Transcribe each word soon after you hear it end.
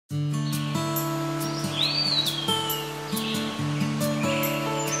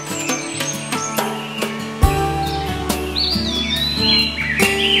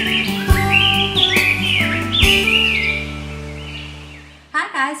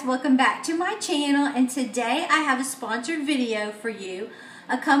guys, welcome back to my channel, and today I have a sponsored video for you.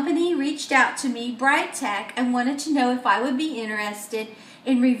 A company reached out to me, Brightech, and wanted to know if I would be interested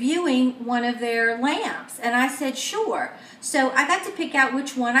in reviewing one of their lamps, and I said sure. So I got to pick out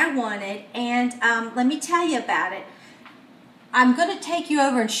which one I wanted, and let me tell you about it. I'm going to take you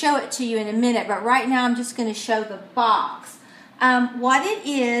over and show it to you in a minute, but right now I'm just going to show the box. What it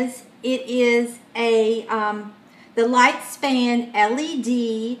is the LiteSpan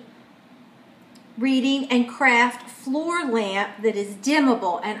LED reading and craft floor lamp that is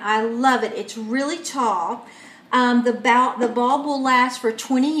dimmable, and I love it. It's really tall. The bulb will last for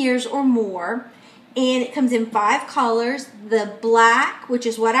 20 years or more, and it comes in 5 colors: the black, which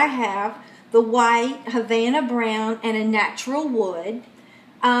is what I have, the white, Havana brown, and a natural wood.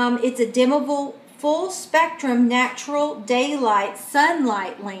 It's a dimmable, full spectrum natural daylight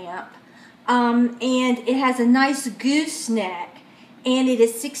sunlight lamp. And it has a nice gooseneck, and it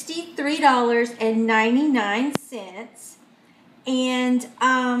is $63.99,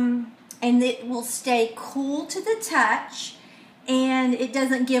 and it will stay cool to the touch, and it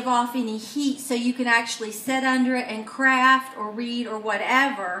doesn't give off any heat, so you can actually sit under it and craft or read or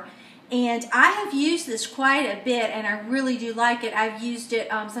whatever. And I have used this quite a bit, and I really do like it. I've used it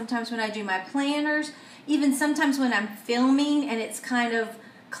sometimes when I do my planners, even sometimes when I'm filming and it's kind of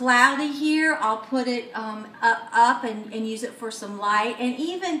cloudy here, I'll put it up and use it for some light, and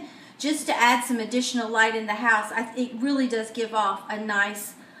even just to add some additional light in the house. It really does give off a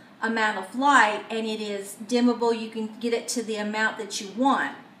nice amount of light, and it is dimmable. You can get it to the amount that you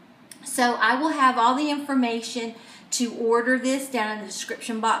want. So I will have all the information to order this down in the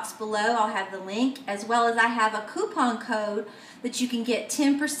description box below. I'll have the link, as well as I have a coupon code that you can get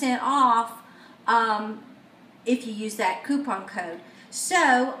 10% off if you use that coupon code.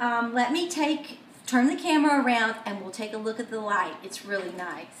 So let me turn the camera around and we'll take a look at the light. It's really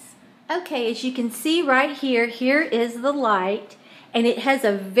nice. Okay, as you can see right here, here is the light, and it has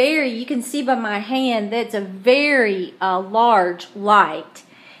you can see by my hand that's a very large light.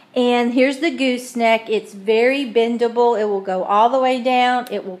 And here's the gooseneck. It's very bendable. It will go all the way down.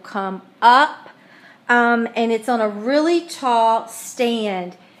 It will come up, and it's on a really tall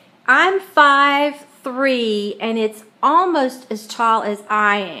stand. I'm 5'3", and it's almost as tall as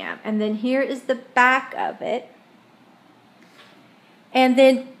I am. And then here is the back of it. And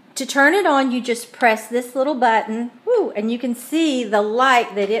then to turn it on, you just press this little button, and you can see the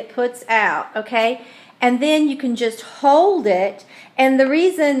light that it puts out, okay? And then you can just hold it. And the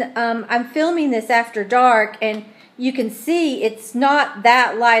reason I'm filming this after dark, and you can see it's not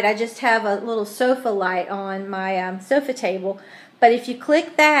that light. I just have a little sofa light on my sofa table. But if you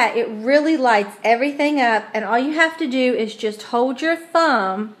click that, it really lights everything up, and all you have to do is just hold your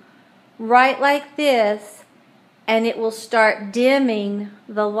thumb right like this, and it will start dimming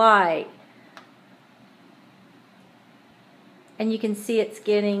the light. And you can see it's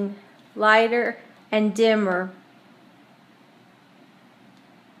getting lighter and dimmer.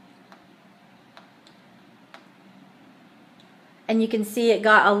 And you can see it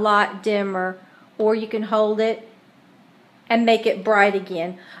got a lot dimmer, or you can hold it and make it bright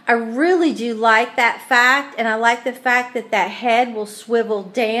again. I really do like that fact, and I like the fact that that head will swivel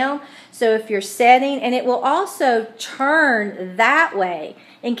down, so if you're setting, and it will also turn that way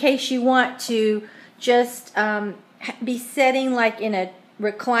in case you want to just be setting like in a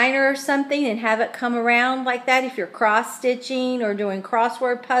recliner or something and have it come around like that if you're cross stitching or doing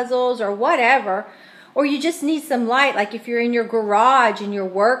crossword puzzles or whatever, or you just need some light, like if you're in your garage and you're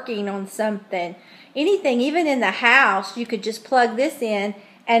working on something. Anything, even in the house, you could just plug this in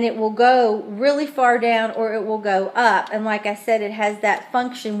and it will go really far down, or it will go up. And like I said, it has that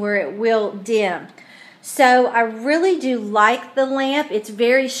function where it will dim. So I really do like the lamp. It's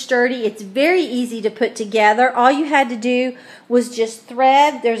very sturdy. It's very easy to put together. All you had to do was just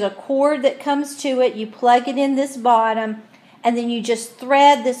thread. There's a cord that comes to it. You plug it in this bottom, and then you just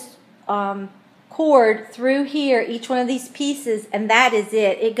thread this cord through here, each one of these pieces, and that is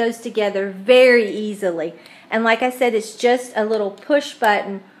it. It goes together very easily. And like I said, it's just a little push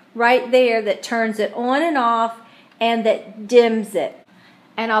button right there that turns it on and off and that dims it.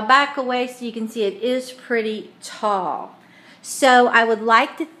 And I'll back away so you can see it is pretty tall. So I would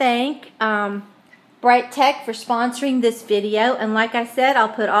like to thank Brightech for sponsoring this video, and like I said, I'll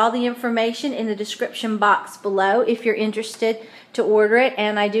put all the information in the description box below if you're interested to order it,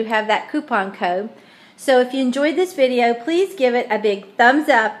 and I do have that coupon code. So if you enjoyed this video, please give it a big thumbs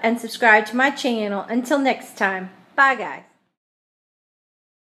up and subscribe to my channel. Until next time, bye guys.